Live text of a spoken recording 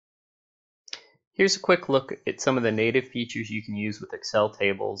Here's a quick look at some of the native features you can use with Excel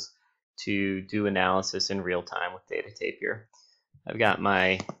tables to do analysis in real time with Data Tapier. I've got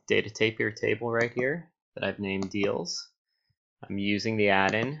my Data Tapier table right here that I've named Deals. I'm using the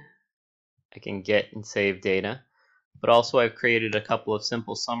add-in. I can get and save data, but also I've created a couple of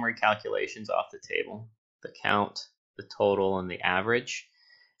simple summary calculations off the table, the count, the total, and the average.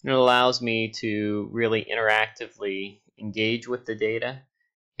 And it allows me to really interactively engage with the data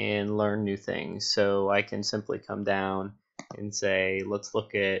and learn new things. So I can simply come down and say, let's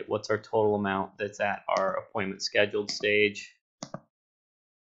look at what's our total amount that's at our appointment scheduled stage.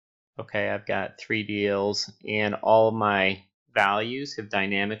 Okay, I've got 3 deals and all of my values have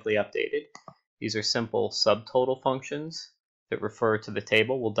dynamically updated. These are simple subtotal functions that refer to the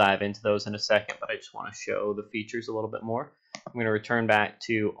table. We'll dive into those in a second, but I just want to show the features a little bit more. I'm going to return back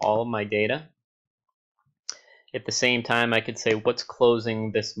to all of my data. At the same time, I could say what's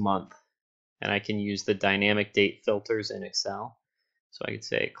closing this month, and I can use the dynamic date filters in Excel. So I could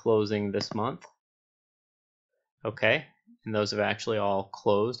say closing this month. Okay, and those have actually all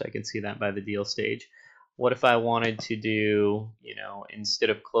closed. I can see that by the deal stage. What if I wanted to do, instead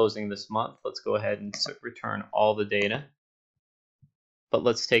of closing this month, let's go ahead and return all the data. But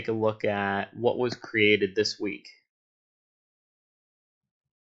let's take a look at what was created this week.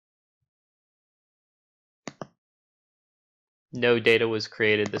 No data was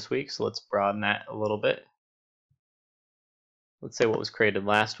created this week, so let's broaden that a little bit. Let's say what was created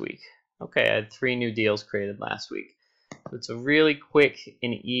last week. Okay, I had 3 new deals created last week. So it's a really quick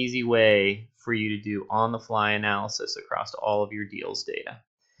and easy way for you to do on-the-fly analysis across all of your deals data.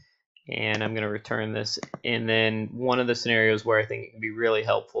 And I'm going to return this. And then one of the scenarios where I think it can be really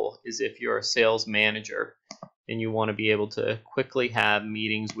helpful is if you're a sales manager and you want to be able to quickly have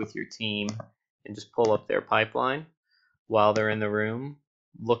meetings with your team and just pull up their pipeline while they're in the room,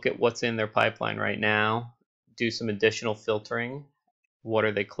 look at what's in their pipeline right now, do some additional filtering. What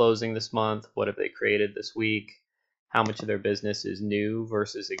are they closing this month? What have they created this week? How much of their business is new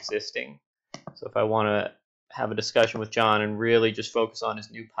versus existing? So if I want to have a discussion with John and really just focus on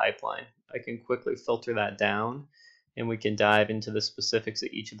his new pipeline, I can quickly filter that down and we can dive into the specifics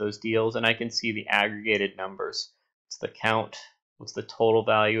of each of those deals, and I can see the aggregated numbers. What's the count? What's the total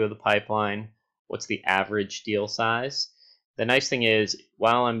value of the pipeline? What's the average deal size? The nice thing is,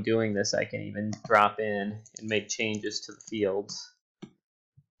 while I'm doing this, I can even drop in and make changes to the fields,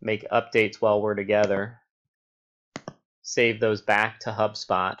 make updates while we're together, save those back to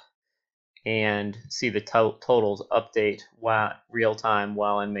Hubspot, and see the totals update real time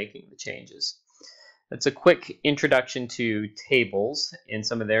while I'm making the changes. That's a quick introduction to tables and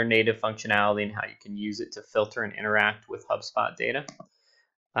some of their native functionality and how you can use it to filter and interact with Hubspot data.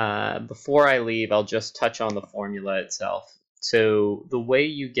 Before I leave, I'll just touch on the formula itself. So the way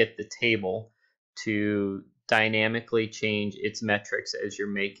you get the table to dynamically change its metrics as you're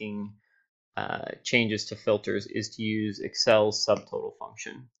making changes to filters is to use Excel's subtotal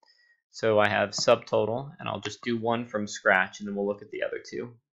function. So I have subtotal, and I'll just do one from scratch, and then we'll look at the other 2.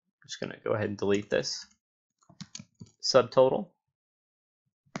 I'm just going to go ahead and delete this. Subtotal.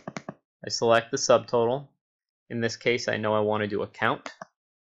 I select the subtotal. In this case, I know I want to do a count.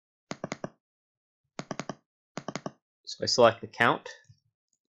 So I select the count.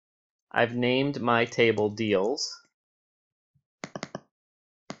 I've named my table deals.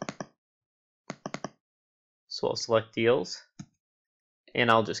 So I'll select deals,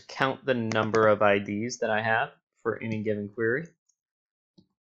 and I'll just count the number of IDs that I have for any given query.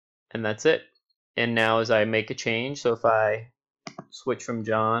 And that's it. And now as I make a change, so if I switch from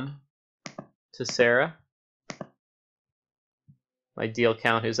John to Sarah, my deal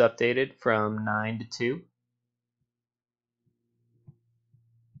count is updated from 9 to 2.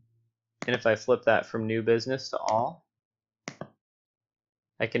 And if I flip that from new business to all,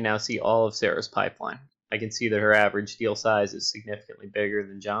 I can now see all of Sarah's pipeline. I can see that her average deal size is significantly bigger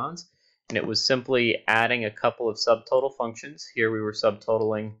than John's, and it was simply adding a couple of subtotal functions. Here we were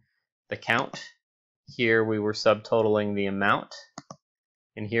subtotaling the count, here we were subtotaling the amount,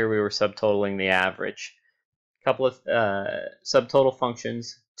 and here we were subtotaling the average. A couple of subtotal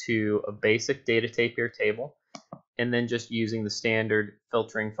functions to a basic Data Tapier table, and then just using the standard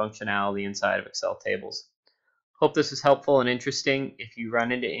filtering functionality inside of Excel tables. Hope this is helpful and interesting. If you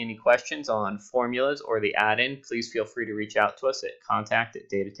run into any questions on formulas or the add-in, please feel free to reach out to us at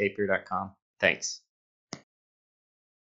contact@datatapier.com. Thanks.